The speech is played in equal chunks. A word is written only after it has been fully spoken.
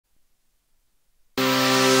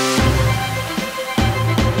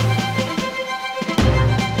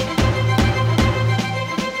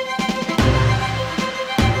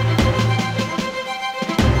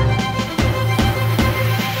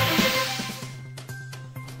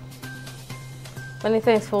Many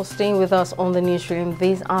thanks for staying with us on the newsroom.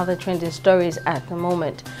 These are the trending stories at the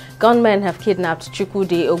moment. Gunmen have kidnapped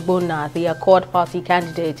Chukwudi Ogbonna, the Accord Party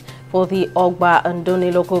candidate for the Ogba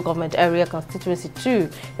Andoni Local Government Area Constituency 2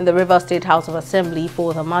 in the Rivers State House of Assembly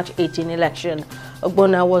for the March 18 election.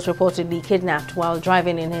 Ogbonna was reportedly kidnapped while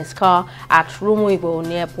driving in his car at Rumuibo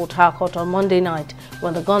near Port Harcourt on Monday night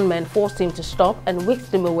when the gunmen forced him to stop and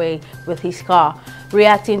whisked him away with his car.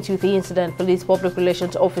 Reacting to the incident, Police Public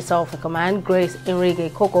Relations Officer of the command, Grace Enrique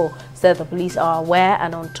Coco, said the police are aware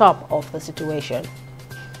and on top of the situation.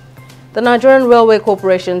 The Nigerian Railway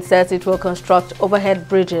Corporation says it will construct overhead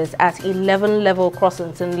bridges at 11 level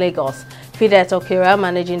crossings in Lagos. Fidet Okira,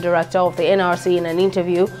 Managing Director of the NRC, in an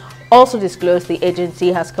interview, also disclosed the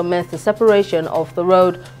agency has commenced the separation of the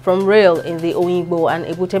road from rail in the Oyingbo and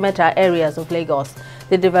Ebutemeta areas of Lagos.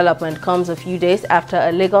 The development comes a few days after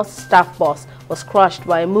a Lagos staff bus was crushed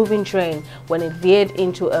by a moving train when it veered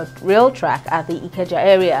into a rail track at the Ikeja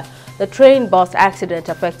area. The train bus accident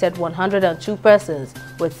affected 102 persons,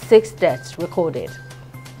 with 6 deaths recorded.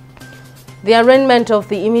 The arraignment of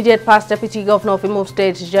the immediate past Deputy Governor of Imo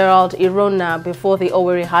State, Gerald Irona, before the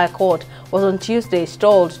Owerri High Court was on Tuesday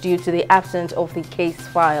stalled due to the absence of the case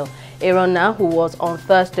file. Irona, who was on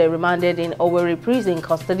Thursday remanded in Owerri prison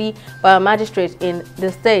custody by a magistrate in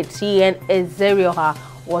the state, CN Ezerioha,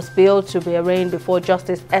 was billed to be arraigned before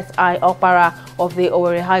Justice S.I. Opara of the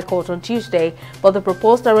Owerri High Court on Tuesday, but the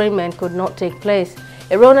proposed arraignment could not take place.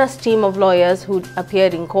 Irona's team of lawyers who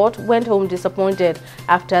appeared in court went home disappointed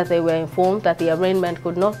after they were informed that the arraignment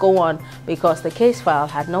could not go on because the case file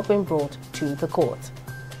had not been brought to the court.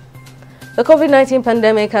 The COVID-19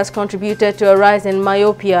 pandemic has contributed to a rise in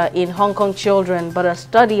myopia in Hong Kong children, but a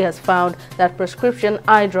study has found that prescription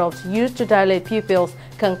eye drops used to dilate pupils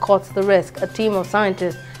can cut the risk, a team of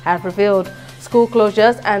scientists have revealed. School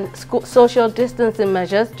closures and social distancing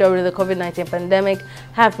measures during the COVID-19 pandemic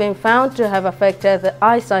have been found to have affected the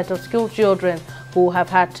eyesight of school children who have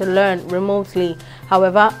had to learn remotely.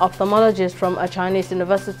 However, ophthalmologists from a Chinese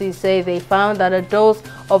university say they found that a dose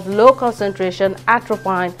of low-concentration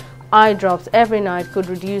atropine eye drops every night could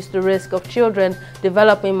reduce the risk of children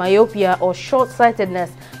developing myopia or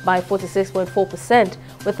short-sightedness by 46.4%,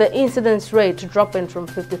 with the incidence rate dropping from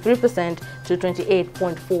 53% to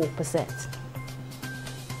 28.4%.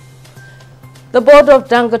 The board of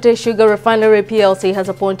Dangote Sugar Refinery PLC has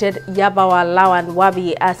appointed Yabawa Lawan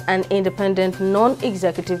Wabi as an independent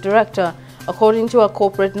non-executive director. According to a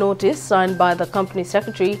corporate notice signed by the company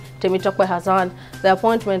secretary, Temitope Hassan, the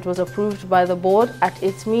appointment was approved by the board at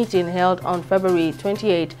its meeting held on February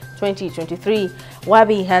 28, 2023.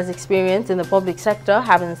 Wabi has experience in the public sector,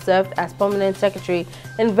 having served as permanent secretary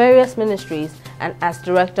in various ministries and as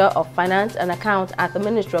Director of Finance and Accounts at the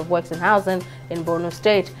Ministry of Works and Housing in Borno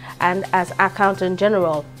State and as Accountant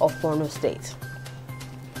General of Borno State.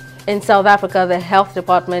 In South Africa, the Health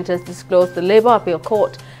Department has disclosed the Labour Appeal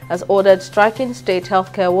Court has ordered striking state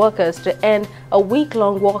healthcare workers to end a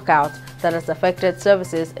week-long walkout that has affected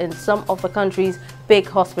services in some of the country's big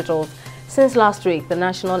hospitals. Since last week, the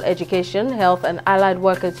National Education, Health and Allied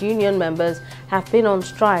Workers Union members have been on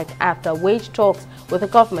strike after wage talks with the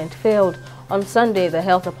government failed. On Sunday, the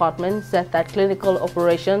Health Department said that clinical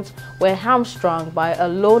operations were hamstrung by a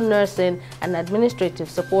low nursing and administrative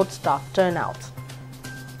support staff turnout.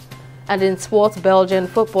 And in sports, Belgian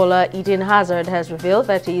footballer Eden Hazard has revealed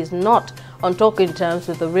that he is not on talking terms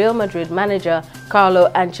with the Real Madrid manager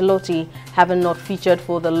Carlo Ancelotti, having not featured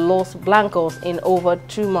for the Los Blancos in over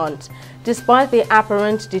 2 months. Despite the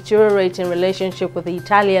apparent deteriorating relationship with the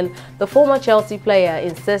Italian, the former Chelsea player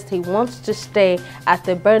insists he wants to stay at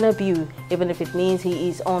the Bernabeu, even if it means he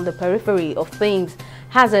is on the periphery of things.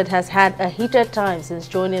 Hazard has had a heated time since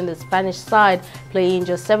joining the Spanish side, playing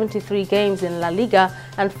just 73 games in La Liga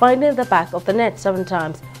and finding the back of the net 7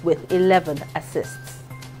 times with 11 assists.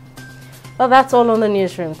 Well, that's all on the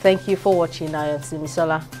newsroom. Thank you for watching. I am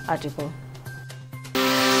Simisola Adigun.